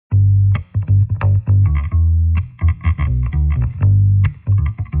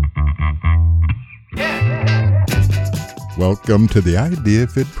Welcome to the Idea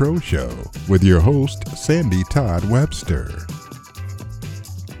Fit Pro Show with your host, Sandy Todd Webster.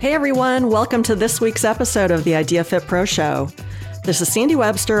 Hey everyone, welcome to this week's episode of the Idea Fit Pro Show. This is Sandy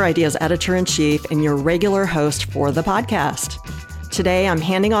Webster, Ideas Editor-in-Chief, and your regular host for the podcast. Today, I'm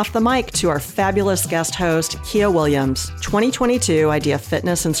handing off the mic to our fabulous guest host, Kia Williams, 2022 Idea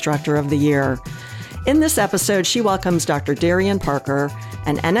Fitness Instructor of the Year. In this episode, she welcomes Dr. Darian Parker,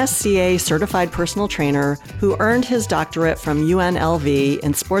 an NSCA certified personal trainer who earned his doctorate from UNLV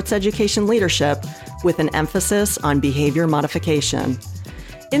in sports education leadership with an emphasis on behavior modification.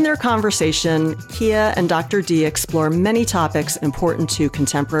 In their conversation, Kia and Dr. D explore many topics important to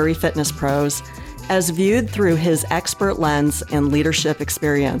contemporary fitness pros as viewed through his expert lens and leadership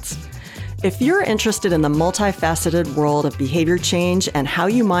experience. If you're interested in the multifaceted world of behavior change and how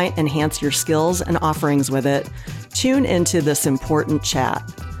you might enhance your skills and offerings with it, tune into this important chat.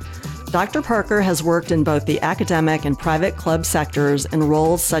 Dr. Parker has worked in both the academic and private club sectors in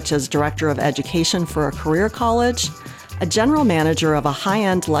roles such as Director of Education for a career college, a general manager of a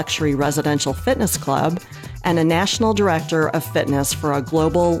high-end luxury residential fitness club, and a national director of fitness for a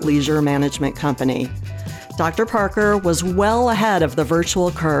global leisure management company. Dr. Parker was well ahead of the virtual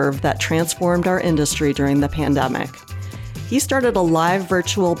curve that transformed our industry during the pandemic. He started a live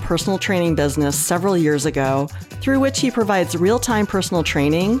virtual personal training business several years ago, through which he provides real-time personal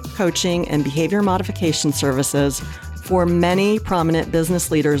training, coaching, and behavior modification services for many prominent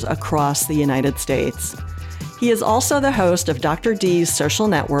business leaders across the United States. He is also the host of Dr. D's Social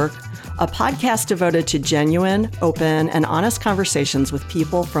Network, a podcast devoted to genuine, open, and honest conversations with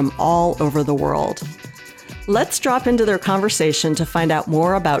people from all over the world. Let's drop into their conversation to find out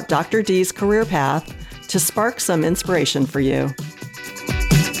more about Dr. D's career path to spark some inspiration for you.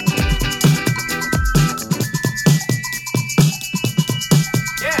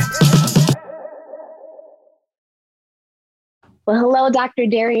 Well, hello, Dr.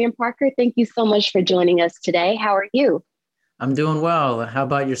 Darian Parker. Thank you so much for joining us today. How are you? I'm doing well. How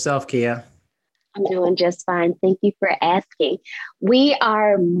about yourself, Kia? I'm doing just fine. Thank you for asking. We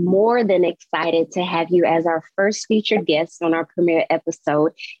are more than excited to have you as our first featured guest on our premiere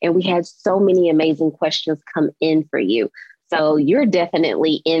episode. And we had so many amazing questions come in for you. So you're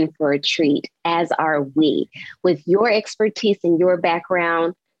definitely in for a treat, as are we. With your expertise and your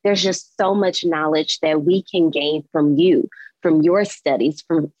background, there's just so much knowledge that we can gain from you, from your studies,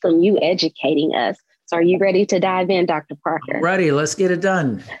 from you educating us. So are you ready to dive in, Dr. Parker? I'm ready. Let's get it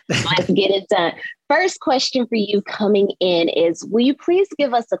done. Let's get it done. First question for you coming in is, will you please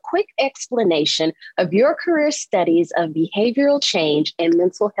give us a quick explanation of your career studies of behavioral change and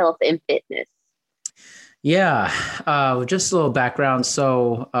mental health and fitness? Yeah, just a little background.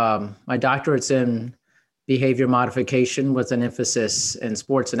 So my doctorate's in behavior modification with an emphasis in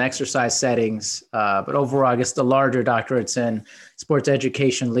sports and exercise settings. But overall, I guess the larger doctorate's in sports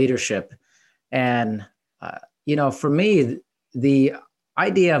education leadership. And, for me, the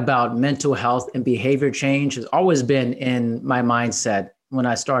idea about mental health and behavior change has always been in my mindset when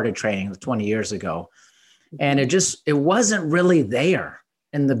I started training 20 years ago. And it wasn't really there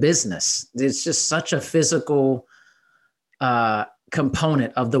in the business. It's just such a physical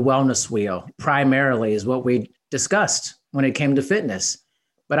component of the wellness wheel, primarily, is what we discussed when it came to fitness.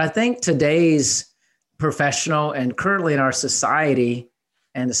 But I think today's professional and currently in our society,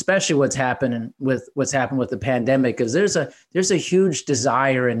 and especially what's happened with the pandemic, is there's a huge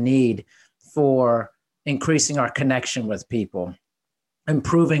desire and need for increasing our connection with people,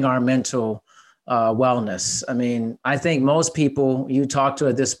 improving our mental wellness. I mean, I think most people you talk to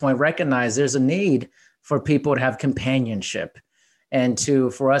at this point recognize there's a need for people to have companionship and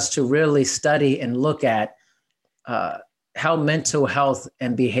for us to really study and look at how mental health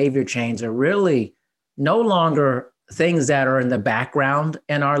and behavior change are really no longer things that are in the background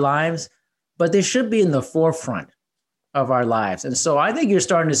in our lives, but they should be in the forefront of our lives. And so I think you're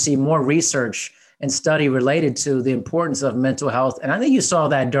starting to see more research and study related to the importance of mental health. And I think you saw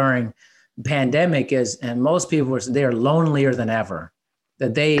that during the pandemic and most people they're lonelier than ever,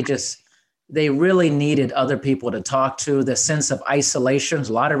 that they really needed other people to talk to. The sense of isolation, there's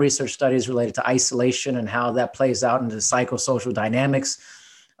a lot of research studies related to isolation and how that plays out into psychosocial dynamics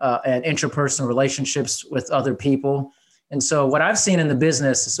and interpersonal relationships with other people. And so what I've seen in the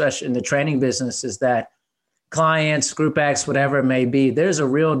business, especially in the training business, is that clients, group acts, whatever it may be, there's a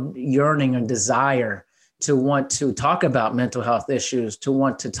real yearning and desire to want to talk about mental health issues, to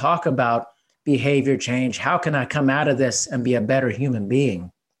want to talk about behavior change. How can I come out of this and be a better human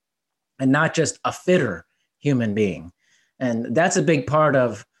being and not just a fitter human being? And that's a big part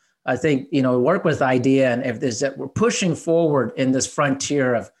of, I think, work with IDEA. And if there's that, we're pushing forward in this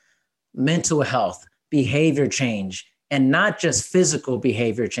frontier of mental health, behavior change, and not just physical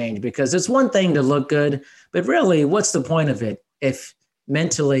behavior change, because it's one thing to look good, but really, what's the point of it if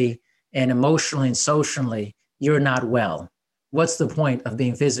mentally and emotionally and socially you're not well? What's the point of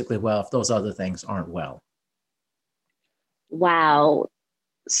being physically well if those other things aren't well? Wow.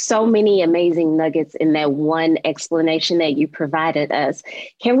 So many amazing nuggets in that one explanation that you provided us.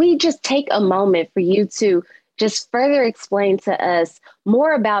 Can we just take a moment for you to just further explain to us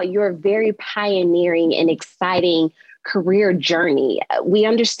more about your very pioneering and exciting career journey? We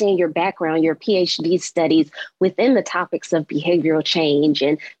understand your background, your PhD studies within the topics of behavioral change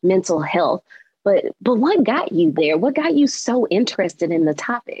and mental health. But what got you there? What got you so interested in the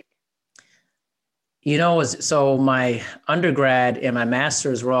topic? So my undergrad and my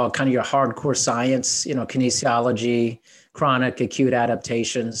master's were all kind of your hardcore science, kinesiology, chronic acute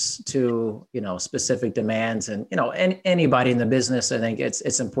adaptations to, specific demands. And, anybody in the business, I think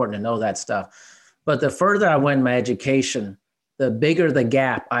it's important to know that stuff. But the further I went in my education, the bigger the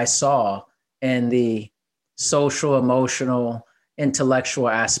gap I saw in the social, emotional, intellectual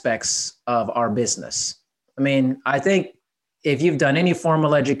aspects of our business. I mean, I think if you've done any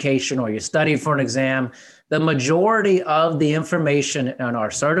formal education or you studied for an exam, the majority of the information on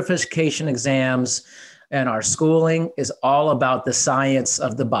our certification exams and our schooling is all about the science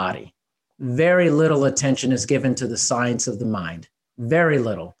of the body. Very little attention is given to the science of the mind. Very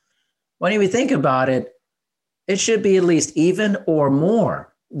little. When you think about it, it should be at least even or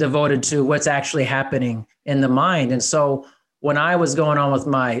more devoted to what's actually happening in the mind. And so when I was going on with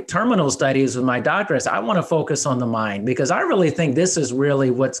my terminal studies with my doctorate, I want to focus on the mind, because I really think this is really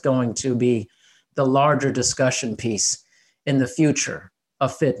what's going to be the larger discussion piece in the future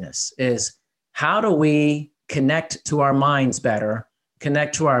of fitness, is how do we connect to our minds better,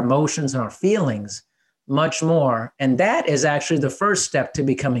 connect to our emotions and our feelings much more. And that is actually the first step to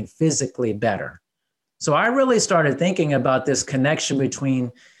becoming physically better. So I really started thinking about this connection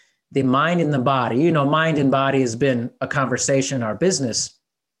between the mind and the body. Mind and body has been a conversation in our business.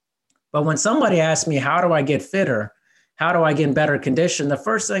 But when somebody asks me, how do I get fitter? How do I get in better condition? The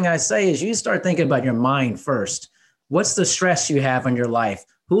first thing I say is you start thinking about your mind first. What's the stress you have in your life?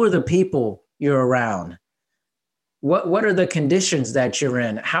 Who are the people you're around? What are the conditions that you're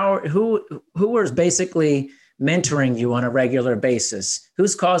in? Who is basically mentoring you on a regular basis?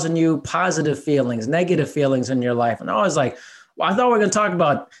 Who's causing you positive feelings, negative feelings in your life? And I was like, well, I thought we were going to talk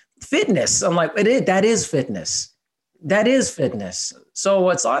about fitness. I'm like, that is fitness. That is fitness. So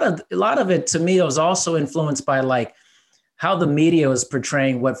it's a lot of it to me was also influenced by like how the media is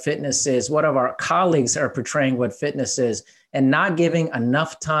portraying what fitness is, what of our colleagues are portraying what fitness is, and not giving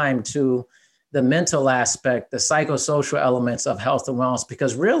enough time to the mental aspect, the psychosocial elements of health and wellness.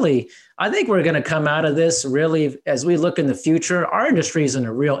 Because really, I think we're going to come out of this really, as we look in the future, our industry is in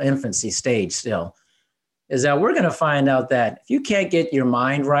a real infancy stage still. Is that we're going to find out that if you can't get your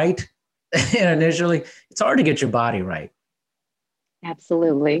mind right initially, it's hard to get your body right.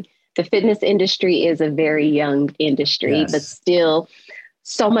 Absolutely. The fitness industry is a very young industry, yes, but still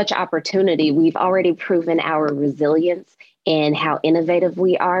so much opportunity. We've already proven our resilience and how innovative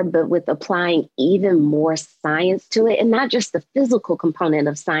we are, but with applying even more science to it, and not just the physical component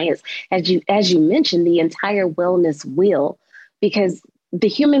of science, as you mentioned, the entire wellness wheel, because the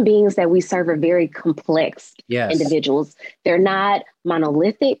human beings that we serve are very complex, yes, individuals. They're not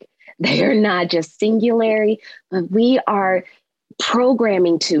monolithic. They're not just singularity, but we are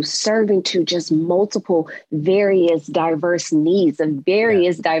programming to, serving to just multiple, various, diverse needs of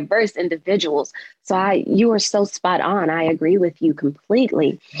various, diverse individuals. So you are so spot on. I agree with you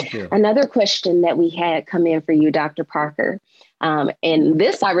completely. Thank you. Another question that we had come in for you, Dr. Parker, and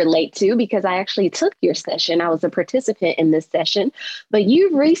this I relate to because I actually took your session. I was a participant in this session, but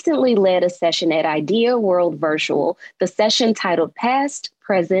you recently led a session at Idea World Virtual, the session titled Past,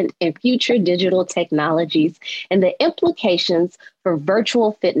 Present, and Future Digital Technologies and the Implications for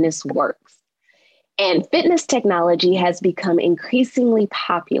Virtual Fitness Works. And fitness technology has become increasingly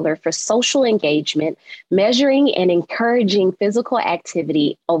popular for social engagement, measuring and encouraging physical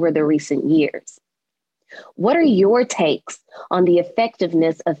activity over the recent years. What are your takes on the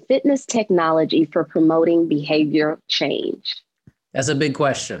effectiveness of fitness technology for promoting behavior change? That's a big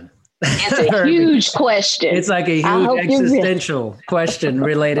question. It's a huge question. It's like a huge existential question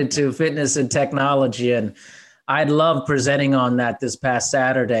related to fitness and technology. And I'd love presenting on that this past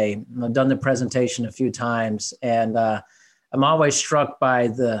Saturday. I've done the presentation a few times, and I'm always struck by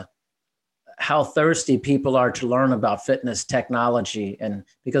how thirsty people are to learn about fitness technology, and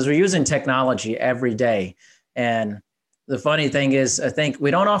because we're using technology every day. And the funny thing is, I think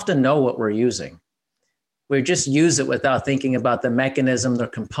we don't often know what we're using. We just use it without thinking about the mechanism, the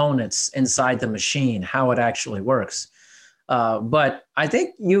components inside the machine, how it actually works. But I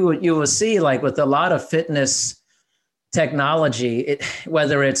think you will see, like with a lot of fitness technology,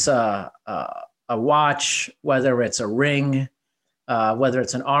 whether it's a watch, whether it's a ring, whether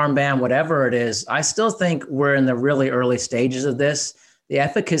it's an armband, whatever it is, I still think we're in the really early stages of this. The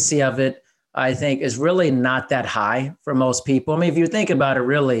efficacy of it, I think, is really not that high for most people. I mean, if you think about it,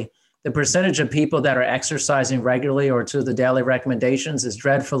 really, the percentage of people that are exercising regularly or to the daily recommendations is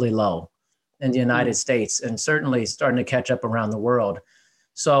dreadfully low in the United States, and certainly starting to catch up around the world.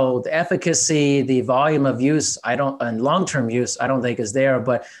 So the efficacy, the volume of use, and long-term use, I don't think is there.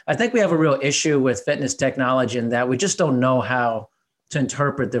 But I think we have a real issue with fitness technology in that we just don't know how to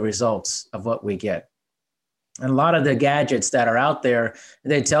interpret the results of what we get. And a lot of the gadgets that are out there,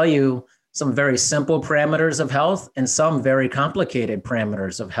 they tell you some very simple parameters of health and some very complicated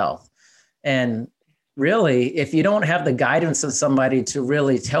parameters of health. And really, if you don't have the guidance of somebody to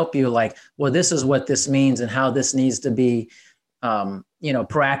really help you, like, well, this is what this means and how this needs to be,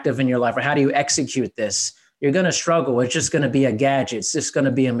 proactive in your life, or how do you execute this, you're going to struggle. It's just going to be a gadget. It's just going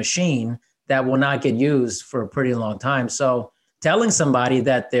to be a machine that will not get used for a pretty long time. So telling somebody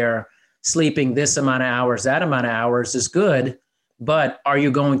that they're sleeping this amount of hours, that amount of hours is good, but are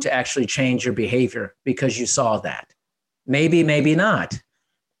you going to actually change your behavior because you saw that? Maybe, maybe not.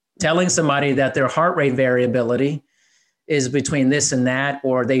 Telling somebody that their heart rate variability is between this and that,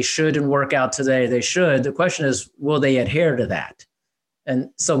 or they shouldn't work out today, they should. The question is, will they adhere to that?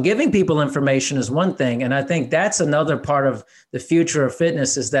 And so giving people information is one thing. And I think that's another part of the future of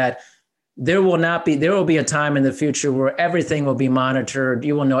fitness, is that there will be a time in the future where everything will be monitored.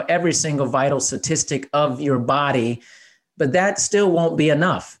 You will know every single vital statistic of your body, but that still won't be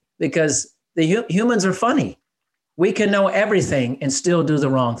enough, because the humans are funny. We can know everything and still do the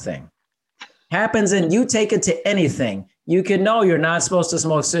wrong thing. Happens, and you take it to anything. You can know you're not supposed to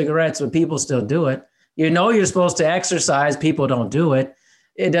smoke cigarettes, but people still do it. You know you're supposed to exercise, people don't do it.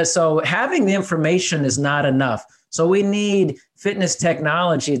 So having the information is not enough. So we need fitness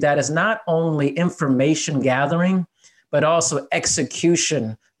technology that is not only information gathering, but also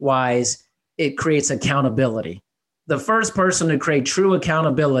execution-wise, it creates accountability. The first person to create true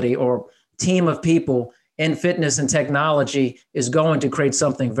accountability, or team of people in fitness and technology, is going to create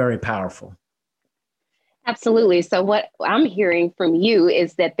something very powerful. Absolutely. So what I'm hearing from you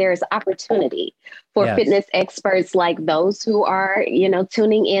is that there's opportunity for fitness experts like those who are,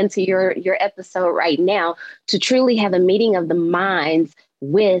 tuning into your episode right now, to truly have a meeting of the minds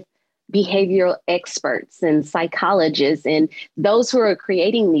with behavioral experts and psychologists and those who are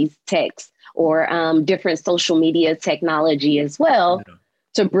creating these texts or different social media technology as well,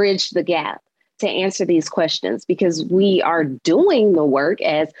 to bridge the gap, to answer these questions, because we are doing the work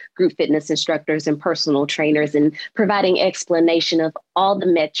as group fitness instructors and personal trainers and providing explanation of all the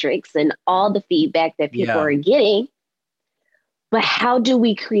metrics and all the feedback that people are getting. But how do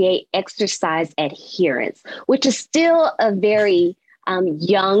we create exercise adherence, which is still a very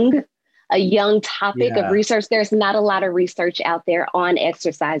young topic of research? There's not a lot of research out there on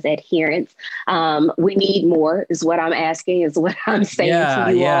exercise adherence. We need more, is what I'm asking, is what I'm saying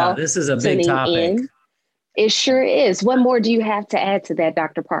to you all. This is a big topic. It sure is. What more do you have to add to that,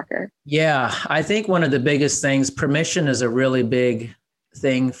 Dr. Parker? Yeah, I think one of the biggest things, permission is a really big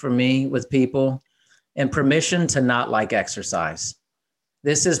thing for me with people, and permission to not like exercise.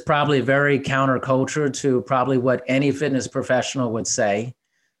 This is probably very counterculture to probably what any fitness professional would say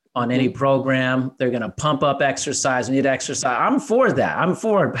on any program. They're going to pump up exercise. We need exercise. I'm for that. I'm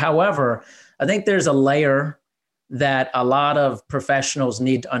for it. However, I think there's a layer that a lot of professionals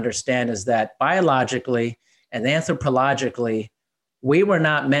need to understand, is that biologically and anthropologically, we were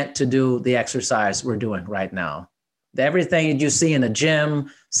not meant to do the exercise we're doing right now. Everything you see in a gym,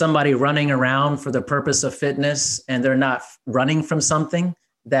 somebody running around for the purpose of fitness, and they're not running from something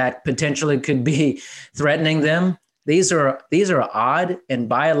that potentially could be threatening them. These are odd and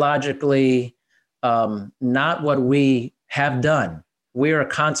biologically not what we have done. We are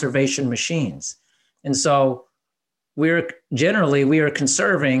conservation machines. And so we are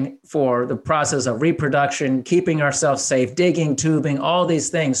conserving for the process of reproduction, keeping ourselves safe, digging, tubing, all these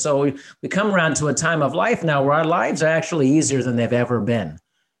things. So we come around to a time of life now where our lives are actually easier than they've ever been.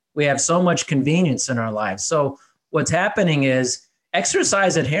 We have so much convenience in our lives. So what's happening is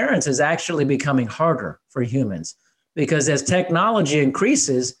exercise adherence is actually becoming harder for humans, because as technology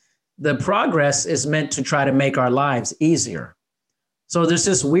increases, the progress is meant to try to make our lives easier. So there's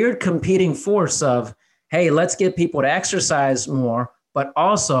this weird competing force of, hey, let's get people to exercise more, but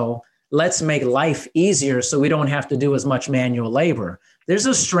also let's make life easier so we don't have to do as much manual labor. There's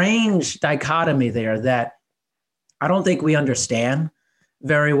a strange dichotomy there that I don't think we understand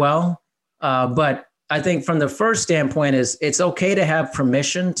very well. But I think from the first standpoint is it's okay to have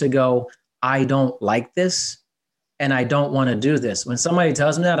permission to go, I don't like this and I don't want to do this. When somebody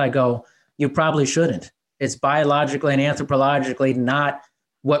tells me that, I go, you probably shouldn't. It's biologically and anthropologically not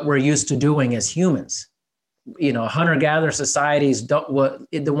what we're used to doing as humans. Hunter-gatherer societies,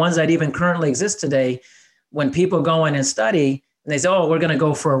 the ones that even currently exist today, when people go in and study and they say, oh, we're going to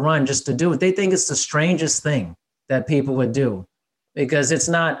go for a run just to do it, they think it's the strangest thing that people would do, because it's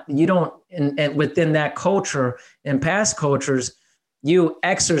not, you don't, and within that culture and past cultures, you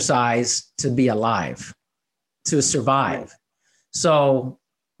exercise to be alive, to survive. So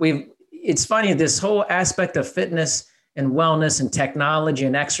it's funny, this whole aspect of fitness and wellness and technology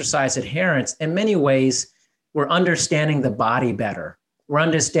and exercise adherence, in many ways, we're understanding the body better. We're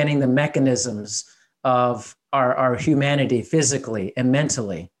understanding the mechanisms of our humanity physically and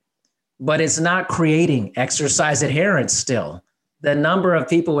mentally, but it's not creating exercise adherence still. The number of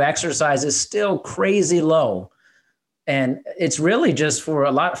people who exercise is still crazy low. And it's really just for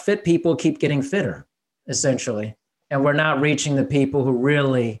a lot of fit people keep getting fitter, essentially. And we're not reaching the people who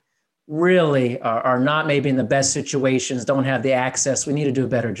really are not maybe in the best situations, don't have the access. We need to do a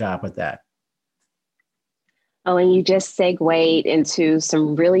better job with that. Oh, and you just segued into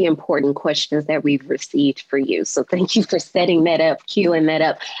some really important questions that we've received for you. So thank you for setting that up, queuing that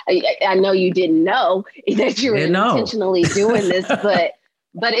up. I know you didn't know that you were intentionally doing this, but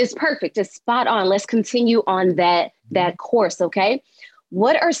it's perfect. It's spot on. Let's continue on that course, okay?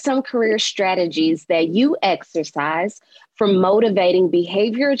 What are some career strategies that you exercise for motivating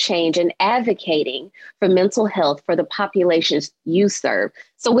behavior change and advocating for mental health for the populations you serve?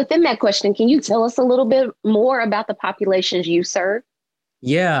 So within that question, can you tell us a little bit more about the populations you serve?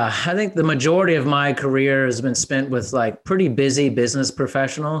 Yeah, I think the majority of my career has been spent with like pretty busy business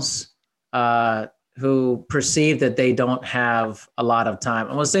professionals who perceive that they don't have a lot of time.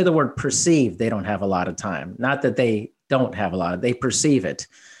 I'm going to say the word perceive, they don't have a lot of time. Not that they don't have a lot of, they perceive it,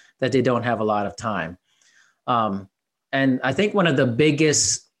 that they don't have a lot of time. And I think one of the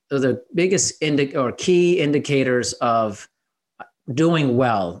biggest key indicators of doing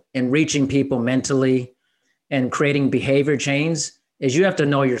well and reaching people mentally and creating behavior change is you have to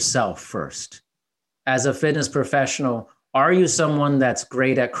know yourself first. As a fitness professional, are you someone that's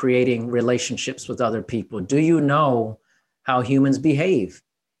great at creating relationships with other people? Do you know how humans behave?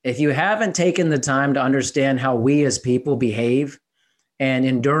 If you haven't taken the time to understand how we as people behave and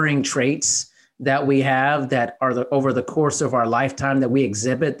enduring traits that we have that are over the course of our lifetime that we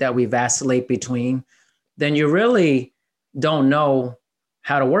exhibit, that we vacillate between, then you really don't know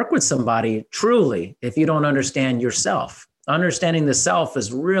how to work with somebody truly if you don't understand yourself. Understanding the self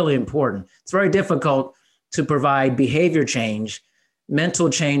is really important. It's very difficult to provide behavior change,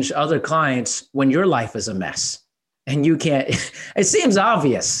 mental change to other clients when your life is a mess. And you can't, it seems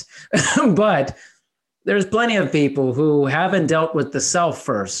obvious, but there's plenty of people who haven't dealt with the self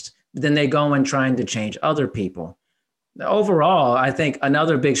first, then they go and trying to change other people. Overall, I think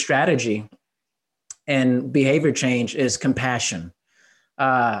another big strategy in behavior change is compassion.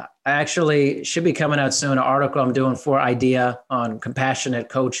 I actually should be coming out soon, an article I'm doing for IDEA on compassionate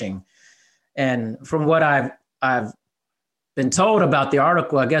coaching. And from what I've been told about the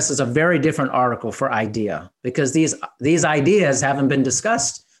article, I guess it's a very different article for IDEA because these ideas haven't been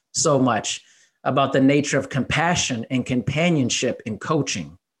discussed so much about the nature of compassion and companionship in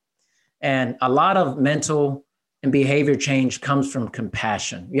coaching. And a lot of mental and behavior change comes from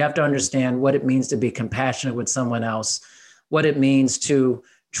compassion. You have to understand what it means to be compassionate with someone else, what it means to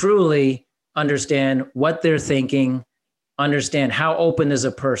truly understand what they're thinking, understand how open is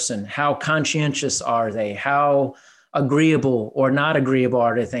a person, how conscientious are they, how agreeable or not agreeable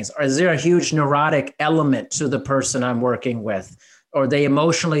are they things? Or is there a huge neurotic element to the person I'm working with? Or are they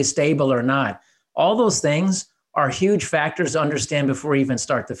emotionally stable or not? All those things are huge factors to understand before we even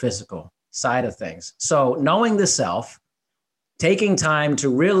start the physical side of things. So knowing the self, taking time to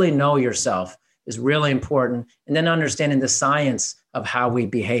really know yourself is really important. And then understanding the science of how we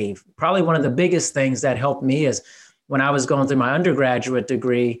behave. Probably one of the biggest things that helped me is when I was going through my undergraduate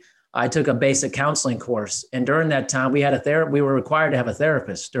degree, I took a basic counseling course. And during that time, we were required to have a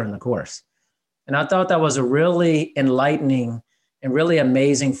therapist during the course. And I thought that was a really enlightening and really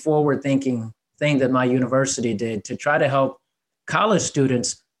amazing forward-thinking thing that my university did to try to help college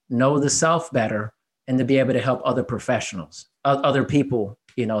students know the self better and to be able to help other professionals, other people,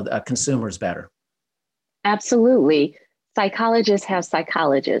 consumers better. Absolutely. Psychologists have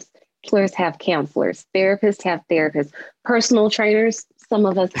psychologists. Counselors have counselors. Therapists have therapists. Personal trainers, some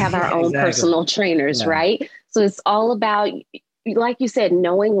of us have our own personal trainers, right? So it's all about, like you said,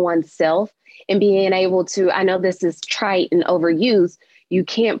 knowing oneself and being able to, I know this is trite and overused, you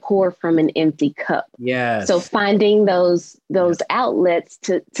can't pour from an empty cup. Yes. So finding those outlets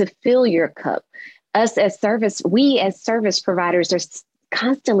to fill your cup. We as service providers are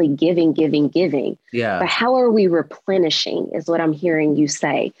constantly giving. Yeah. But how are we replenishing is what I'm hearing you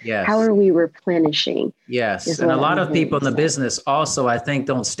say. Yes. How are we replenishing? Yes. And a lot of people in the business also, I think,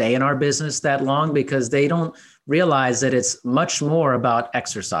 don't stay in our business that long because they don't realize that it's much more about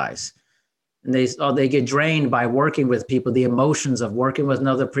exercise. And they get drained by working with people. The emotions of working with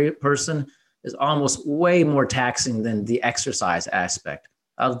another person is almost way more taxing than the exercise aspect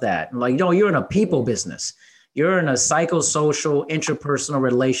of that. Like, you're in a people business. You're in a psychosocial, interpersonal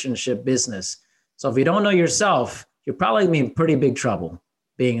relationship business. So if you don't know yourself, you're probably going to be in pretty big trouble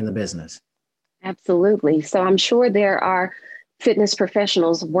being in the business. Absolutely. So I'm sure there are fitness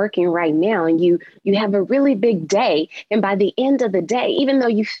professionals working right now, and you have a really big day. And by the end of the day, even though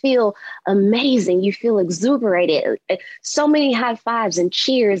you feel amazing, you feel exuberated, so many high fives and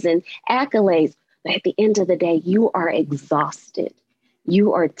cheers and accolades, but at the end of the day, you are exhausted.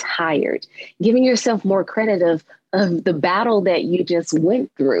 You are tired, giving yourself more credit of the battle that you just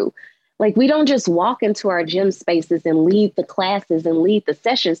went through. Like, we don't just walk into our gym spaces and lead the classes and lead the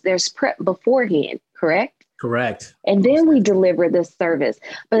sessions. There's prep beforehand, correct? Correct. And then we deliver this service.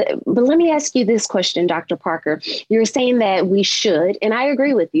 But let me ask you this question, Dr. Parker. You're saying that we should, and I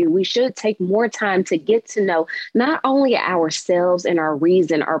agree with you, we should take more time to get to know not only ourselves and our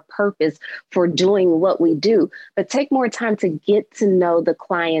reason, our purpose for doing what we do, but take more time to get to know the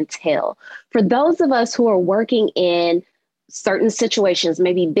clientele. For those of us who are working in certain situations,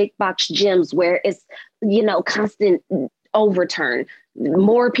 maybe big box gyms where it's, constant overturn,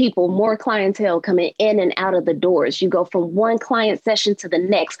 more people, more clientele coming in and out of the doors. You go from one client session to the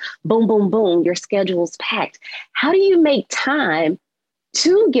next, boom, boom, boom, your schedule's packed. How do you make time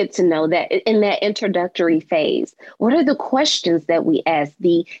to get to know that in that introductory phase? What are the questions that we ask,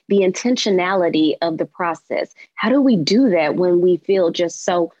 the intentionality of the process? How do we do that when we feel just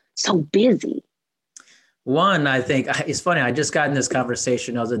so busy? One, I think it's funny. I just got in this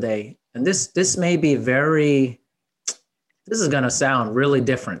conversation the other day, and this may be this is going to sound really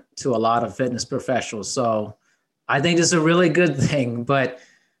different to a lot of fitness professionals. So I think this is a really good thing, but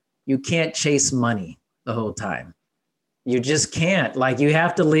you can't chase money the whole time. You just can't. Like, you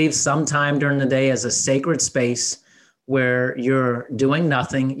have to leave some time during the day as a sacred space where you're doing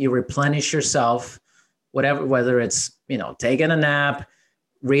nothing. You replenish yourself, whether it's, taking a nap,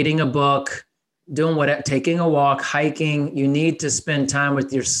 reading a book, doing whatever, taking a walk, hiking. You need to spend time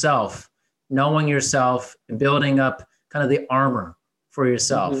with yourself, knowing yourself and building up kind of the armor for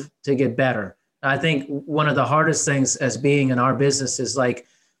yourself to get better. I think one of the hardest things as being in our business is, like,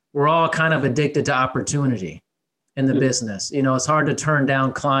 we're all kind of addicted to opportunity in the business. It's hard to turn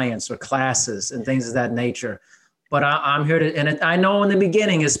down clients or classes and things of that nature. But I'm here to, and I know in the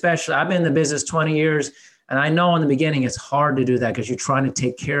beginning, especially, I've been in the business 20 years, and I know in the beginning it's hard to do that because you're trying to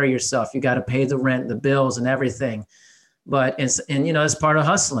take care of yourself. You got to pay the rent, the bills, and everything. But it's part of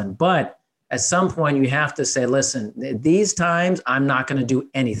hustling. But at some point, you have to say, listen, these times, I'm not going to do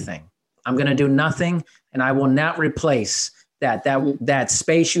anything. I'm going to do nothing, and I will not replace that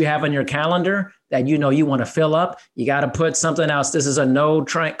space you have on your calendar that you want to fill up. You got to put something else. This is a no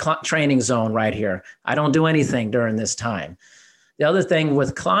training zone right here. I don't do anything during this time. The other thing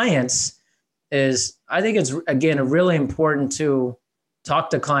with clients is, I think it's, again, really important to talk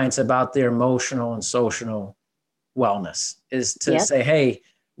to clients about their emotional and social wellness, is to say, hey,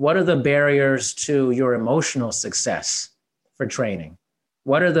 what are the barriers to your emotional success for training?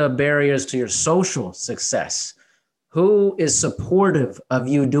 What are the barriers to your social success? Who is supportive of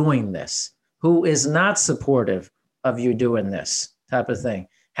you doing this? Who is not supportive of you doing this type of thing?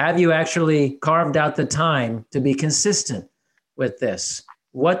 Have you actually carved out the time to be consistent with this?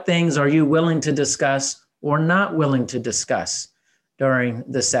 What things are you willing to discuss or not willing to discuss during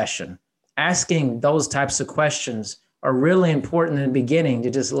the session? Asking those types of questions are really important in the beginning, to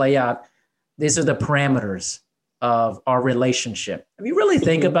just lay out, these are the parameters of our relationship. If you really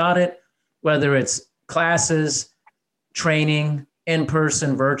think about it, whether it's classes, training,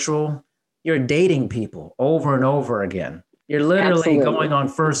 in-person, virtual, you're dating people over and over again. You're literally going on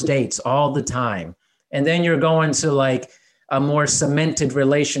first dates all the time. And then you're going to, like, a more cemented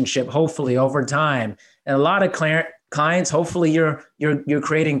relationship, hopefully over time. And a lot of clients, hopefully you're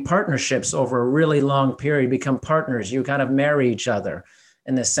creating partnerships over a really long period, become partners. You kind of marry each other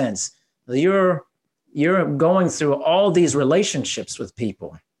in a sense. You're going through all these relationships with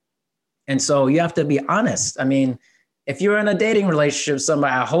people. And so you have to be honest. I mean, if you're in a dating relationship with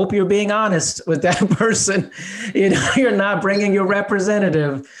somebody, I hope you're being honest with that person. You're not bringing your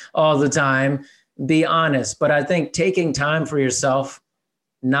representative all the time. Be honest. But I think taking time for yourself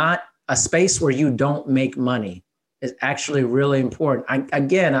not a space where you don't make money is actually really important.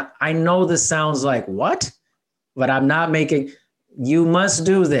 I know this sounds like what, but I'm not making, you must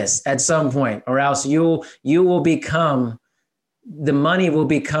do this at some point or else you will become, the money will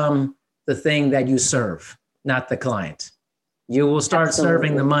become the thing that you serve, not the client. You will start Absolutely.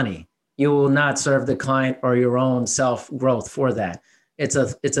 serving the money. You will not serve the client or your own self-growth for that. It's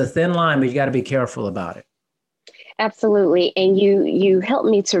a thin line, but you got to be careful about it. Absolutely. And you helped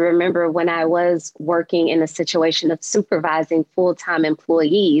me to remember when I was working in a situation of supervising full-time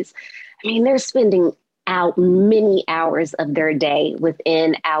employees. I mean, they're spending out many hours of their day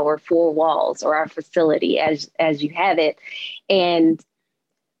within our four walls or our facility as you have it. And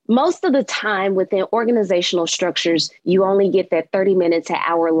most of the time within organizational structures, you only get that 30 minutes to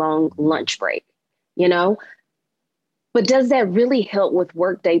hour long lunch break, you know? But does that really help with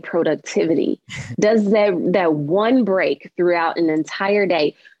workday productivity? Does that one break throughout an entire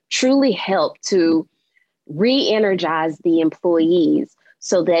day truly help to re-energize the employees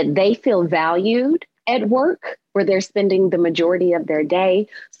so that they feel valued at work where they're spending the majority of their day,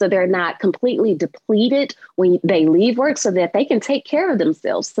 so they're not completely depleted when they leave work, so that they can take care of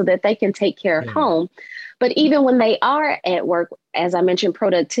themselves, so that they can take care of home? But even when they are at work, as I mentioned,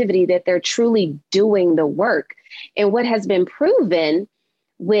 productivity, that they're truly doing the work. And what has been proven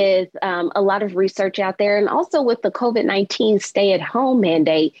with a lot of research out there, and also with the COVID-19 stay-at-home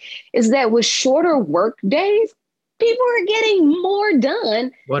mandate, is that with shorter work days, people are getting more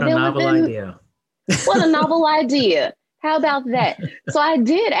done. What a novel idea. What a novel idea. How about that? So I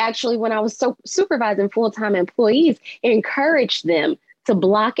did actually, when I was supervising full-time employees, encourage them to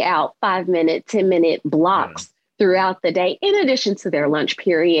block out 5-minute, 10-minute blocks throughout the day, in addition to their lunch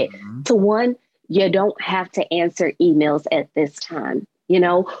period. To one, you don't have to answer emails at this time. You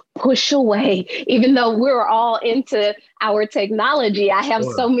know, push away, even though we're all into our technology. I have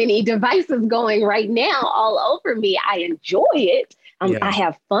so many devices going right now all over me. I enjoy it. I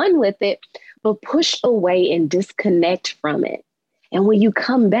have fun with it, but push away and disconnect from it. And when you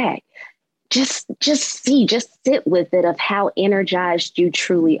come back, just sit with it of how energized you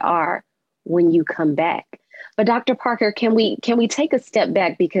truly are when you come back. But Dr. Parker, can we take a step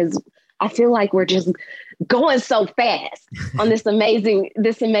back, because I feel like we're just going so fast on this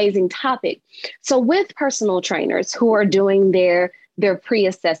amazing topic. So with personal trainers who are doing their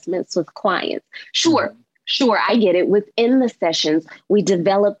pre-assessments with clients, sure, I get it. Within the sessions, we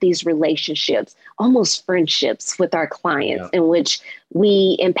develop these relationships, almost friendships with our clients, in which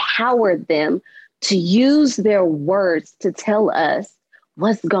we empower them to use their words to tell us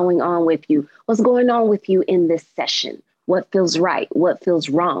what's going on with you, in this session, what feels right, what feels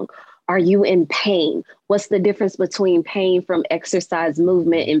wrong. Are you in pain? What's the difference between pain from exercise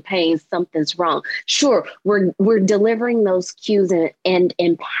movement and pain? Something's wrong. Sure, we're delivering those cues and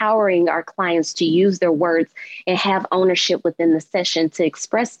empowering our clients to use their words and have ownership within the session to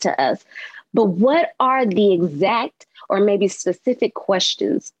express to us. But what are the exact or maybe specific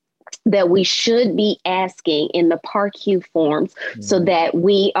questions that we should be asking in the PAR-Q forms so that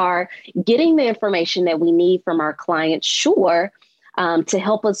we are getting the information that we need from our clients? Sure. To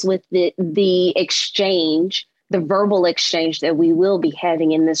help us with the exchange, the verbal exchange that we will be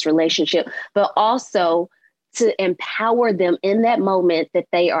having in this relationship, but also to empower them in that moment that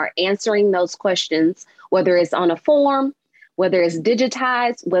they are answering those questions, whether it's on a form, whether it's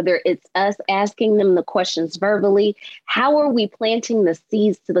digitized, whether it's us asking them the questions verbally. How are we planting the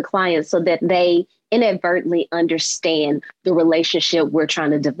seeds to the client so that they inadvertently understand the relationship we're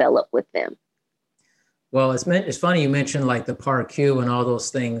trying to develop with them? Well, it's funny you mentioned like the PAR-Q and all those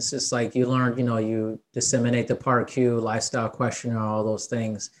things. It's like you learn, you disseminate the PAR-Q, lifestyle questionnaire, all those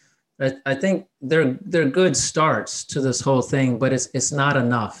things. I think they're good starts to this whole thing, but it's not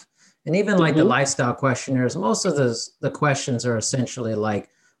enough. And even like the lifestyle questionnaires, most of the questions are essentially like,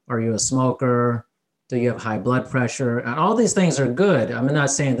 are you a smoker? Do you have high blood pressure? And all these things are good. I'm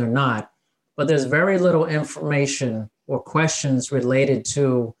not saying they're not, but there's very little information or questions related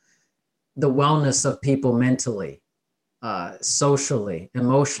to the wellness of people mentally, socially,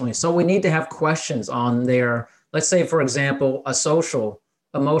 emotionally. So we need to have questions on their, let's say, for example, a social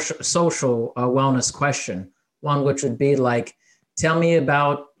wellness question, one which would be like, tell me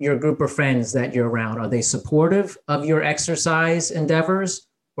about your group of friends that you're around. Are they supportive of your exercise endeavors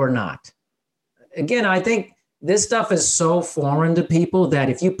or not? Again, I think this stuff is so foreign to people that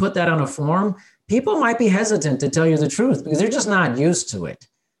if you put that on a form, people might be hesitant to tell you the truth because they're just not used to it.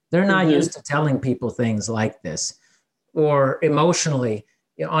 They're not used to telling people things like this. Or emotionally,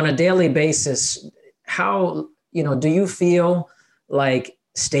 on a daily basis, how, do you feel like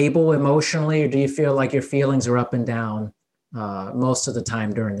stable emotionally, or do you feel like your feelings are up and down most of the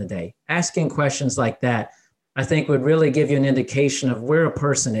time during the day. Asking questions like that, I think, would really give you an indication of where a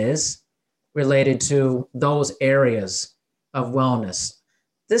person is related to those areas of wellness.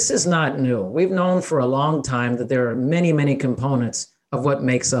 This is not new. We've known for a long time that there are many, many components of what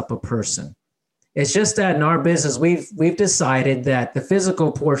makes up a person. It's just that in our business, we've decided that the physical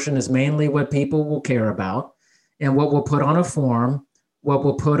portion is mainly what people will care about, and what we'll put on a form, what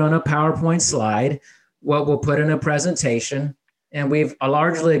we'll put on a PowerPoint slide, what we'll put in a presentation. And we've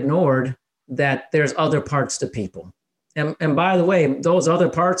largely ignored that there's other parts to people. And by the way, those other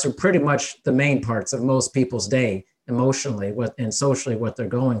parts are pretty much the main parts of most people's day, emotionally and socially, what they're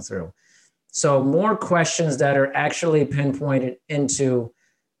going through. So more questions that are actually pinpointed into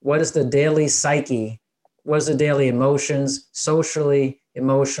what is the daily psyche, what is the daily emotions, socially,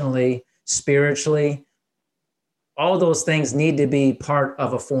 emotionally, spiritually. All those things need to be part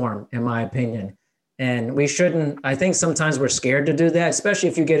of a form, in my opinion. And we shouldn't, I think sometimes we're scared to do that, especially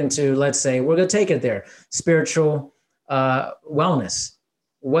if you get into, let's say, we're going to take it there, spiritual wellness.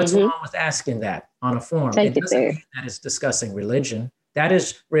 What's wrong with asking that on a form? It doesn't mean that it's discussing religion. That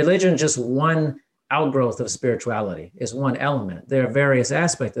is religion, just one outgrowth of spirituality, is one element. There are various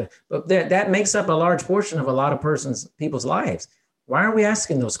aspects of it, but that makes up a large portion of a lot of people's lives. Why aren't we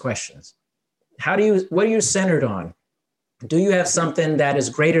asking those questions? What are you centered on? Do you have something that is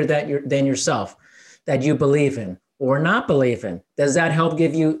greater than yourself that you believe in or not believe in? Does that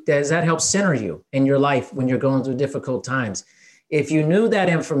help center you in your life when you're going through difficult times? If you knew that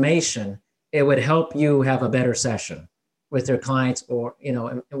information, it would help you have a better session with your clients, or,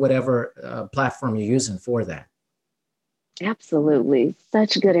 whatever platform you're using for that. Absolutely.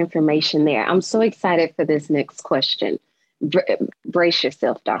 Such good information there. I'm so excited for this next question. Brace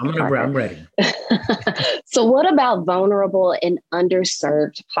yourself, Dr. Parker. I'm ready. So what about vulnerable and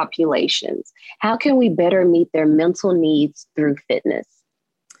underserved populations? How can we better meet their mental needs through fitness?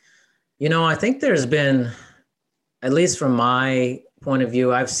 I think there's been, at least from my point of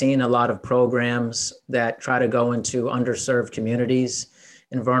view, I've seen a lot of programs that try to go into underserved communities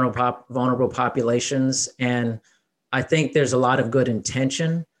and vulnerable populations. And I think there's a lot of good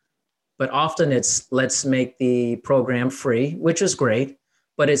intention, but often it's, let's make the program free, which is great,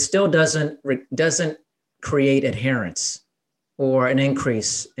 but it still doesn't create adherence or an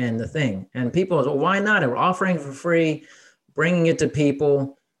increase in the thing. And people, well, why not? We're offering for free, bringing it to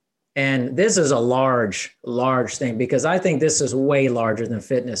people. And this is a large, large thing, because I think this is way larger than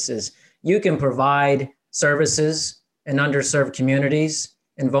fitness. Is you can provide services in underserved communities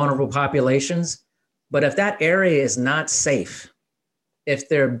and vulnerable populations, but if that area is not safe, if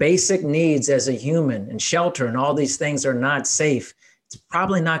their basic needs as a human and shelter and all these things are not safe, it's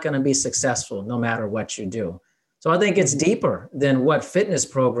probably not going to be successful no matter what you do. So I think it's deeper than what fitness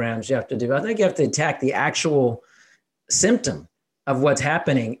programs you have to do. I think you have to attack the actual symptom of what's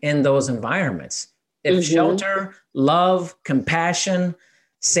happening in those environments. If shelter, love, compassion,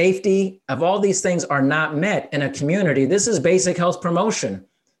 safety, of all these things are not met in a community, this is basic health promotion,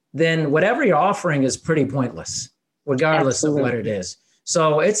 then whatever you're offering is pretty pointless, regardless of what it is.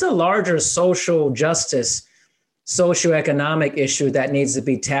 So it's a larger social justice, socioeconomic issue that needs to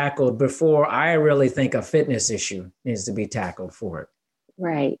be tackled before I really think a fitness issue needs to be tackled for it.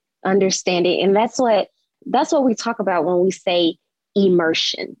 Right. Understanding. And that's what we talk about when we say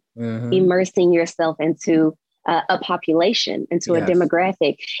immersion, immersing yourself into a population, into a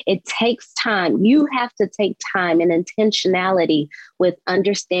demographic. It takes time. You have to take time and intentionality with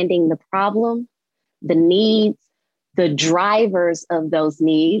understanding the problem, the needs, the drivers of those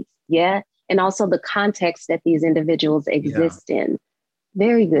needs. Yeah. And also the context that these individuals exist in.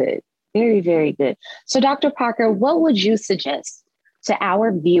 Very good. Very, very good. So Dr. Parker, what would you suggest to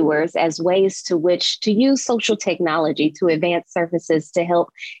our viewers as ways to which to use social technology to advance services to help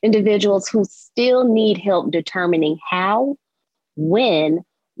individuals who still need help determining how, when,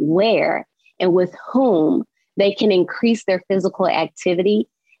 where, and with whom they can increase their physical activity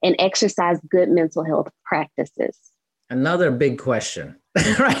and exercise good mental health practices? Another big question,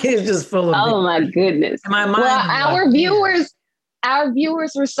 right? It's just full of. Oh my goodness! My mind, well, our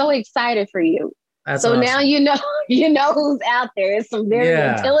viewers were so excited for you. That's so awesome. Now you know who's out there. It's some very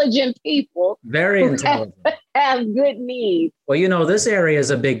intelligent people. Very intelligent. Have good needs. Well, this area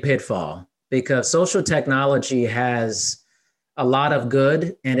is a big pitfall because social technology has a lot of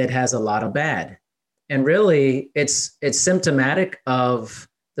good and it has a lot of bad. And really, it's symptomatic of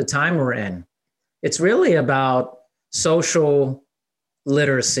the time we're in. It's really about social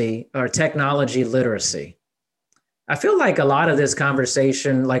literacy or technology literacy. I feel like a lot of this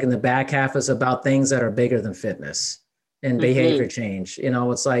conversation, like in the back half, is about things that are bigger than fitness and behavior change.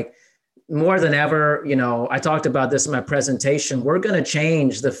 It's like more than ever, I talked about this in my presentation, we're going to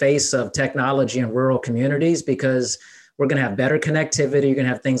change the face of technology in rural communities because we're going to have better connectivity. You're going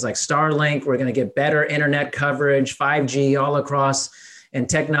to have things like Starlink. We're going to get better internet coverage, 5G all across, and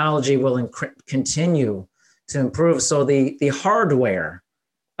technology will continue to improve. So the hardware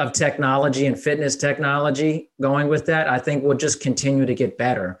of technology and fitness technology going with that, I think will just continue to get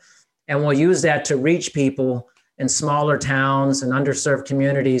better. And we'll use that to reach people in smaller towns and underserved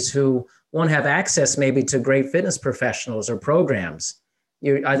communities who won't have access maybe to great fitness professionals or programs.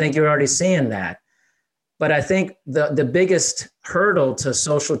 I think you're already seeing that. But I think the biggest hurdle to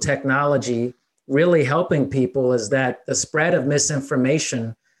social technology really helping people is that the spread of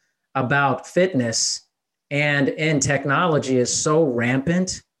misinformation about fitness and in technology is so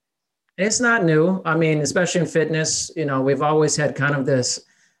rampant. And it's not new. I mean, especially in fitness, we've always had kind of this,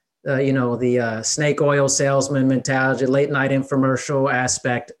 the snake oil salesman mentality, late night infomercial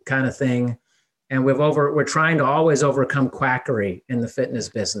aspect kind of thing. And we're trying to always overcome quackery in the fitness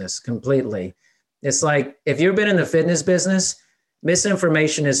business completely. It's like, if you've been in the fitness business,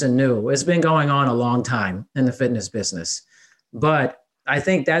 misinformation isn't new. It's been going on a long time in the fitness business. But I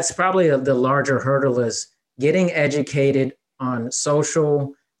think that's probably the larger hurdle is getting educated on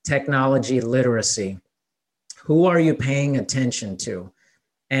social technology literacy. Who are you paying attention to?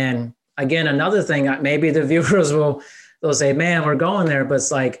 And again, another thing, maybe the viewers they'll say, man, we're going there, but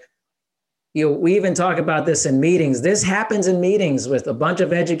it's like, we even talk about this in meetings. This happens in meetings with a bunch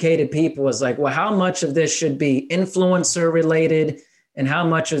of educated people. It's like, well, how much of this should be influencer related and how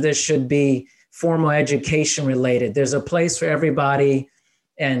much of this should be formal education related? There's a place for everybody,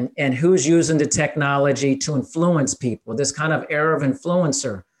 and who's using the technology to influence people, this kind of era of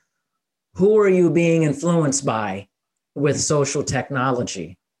influencer. Who are you being influenced by with social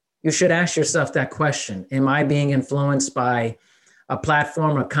technology? You should ask yourself that question. Am I being influenced by a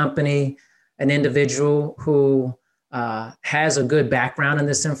platform, a company, an individual who has a good background in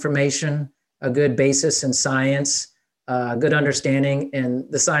this information, a good basis in science, a good understanding in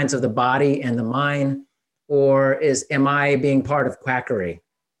the science of the body and the mind? Or am I being part of quackery?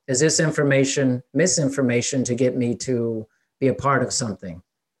 Is this information misinformation to get me to be a part of something?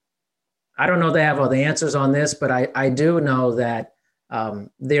 I don't know they have all the answers on this, but I do know that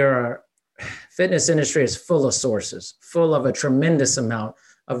fitness industry is full of sources, full of a tremendous amount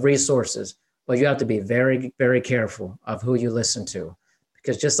of resources, but you have to be very, very careful of who you listen to,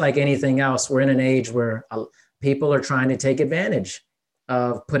 because just like anything else, we're in an age where people are trying to take advantage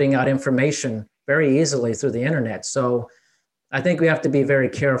of putting out information very easily through the internet. So I think we have to be very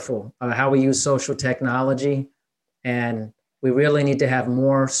careful of how we use social technology, and we really need to have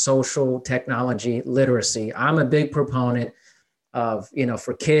more social technology literacy. I'm a big proponent of,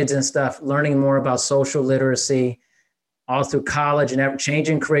 for kids and stuff, learning more about social literacy all through college and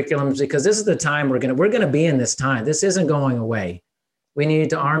changing curriculums, because this is the time we're going to be in this time. This isn't going away. We need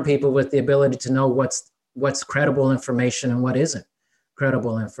to arm people with the ability to know what's credible information and what isn't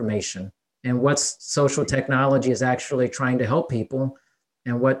credible information, and what social technology is actually trying to help people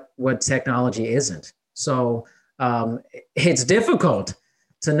and what technology isn't. So it's difficult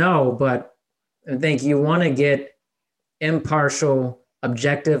to know, but I think you want to get impartial,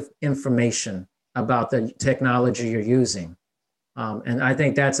 objective information about the technology you're using. And I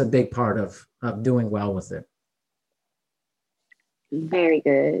think that's a big part of doing well with it. Very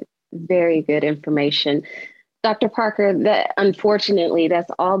good. Very good information. Dr. Parker, unfortunately,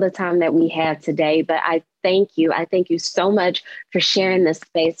 that's all the time that we have today, but I thank you. I thank you so much for sharing this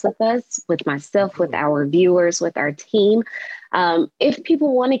space with us, with myself, with our viewers, with our team. If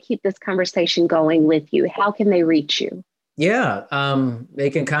people want to keep this conversation going with you, how can they reach you? Yeah, they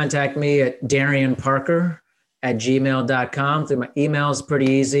can contact me at DarianParker@gmail.com. Through my email is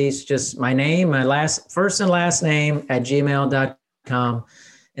pretty easy. It's just my name, my first and last name @gmail.com.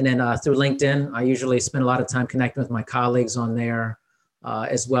 And then through LinkedIn, I usually spend a lot of time connecting with my colleagues on there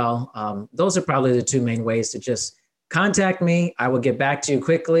as well. Those are probably the two main ways to just contact me. I will get back to you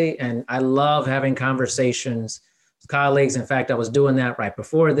quickly. And I love having conversations with colleagues. In fact, I was doing that right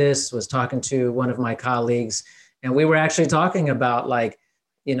before this, was talking to one of my colleagues. And we were actually talking about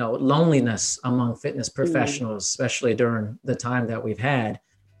loneliness among fitness professionals, especially during the time that we've had.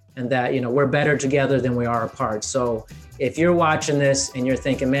 And that, we're better together than we are apart. So if you're watching this and you're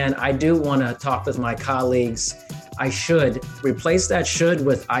thinking, man, I do want to talk with my colleagues, I should replace that should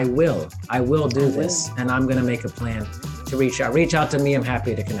with I will do this. And I'm going to make a plan to reach out to me. I'm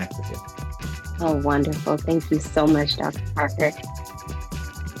happy to connect with you. Oh, wonderful. Thank you so much, Dr. Parker.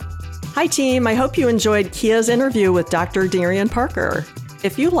 Hi, team. I hope you enjoyed Kia's interview with Dr. Darian Parker.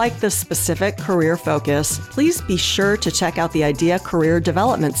 If you like this specific career focus, please be sure to check out the Idea Career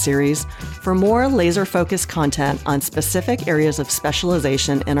Development Series for more laser-focused content on specific areas of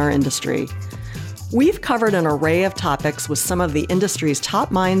specialization in our industry. We've covered an array of topics with some of the industry's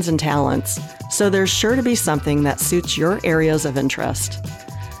top minds and talents, so there's sure to be something that suits your areas of interest.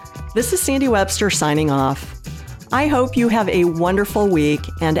 This is Sandy Webster signing off. I hope you have a wonderful week,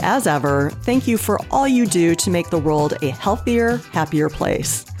 and as ever, thank you for all you do to make the world a healthier, happier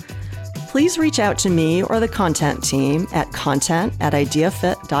place. Please reach out to me or the content team at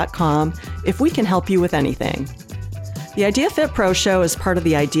content@ideafit.com if we can help you with anything. The Idea Fit Pro Show is part of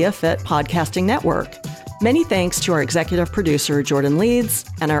the Idea Fit Podcasting Network. Many thanks to our executive producer, Jordan Leeds,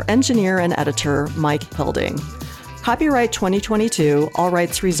 and our engineer and editor, Mike Hilding. Copyright 2022, all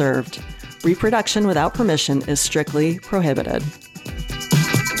rights reserved. Reproduction without permission is strictly prohibited.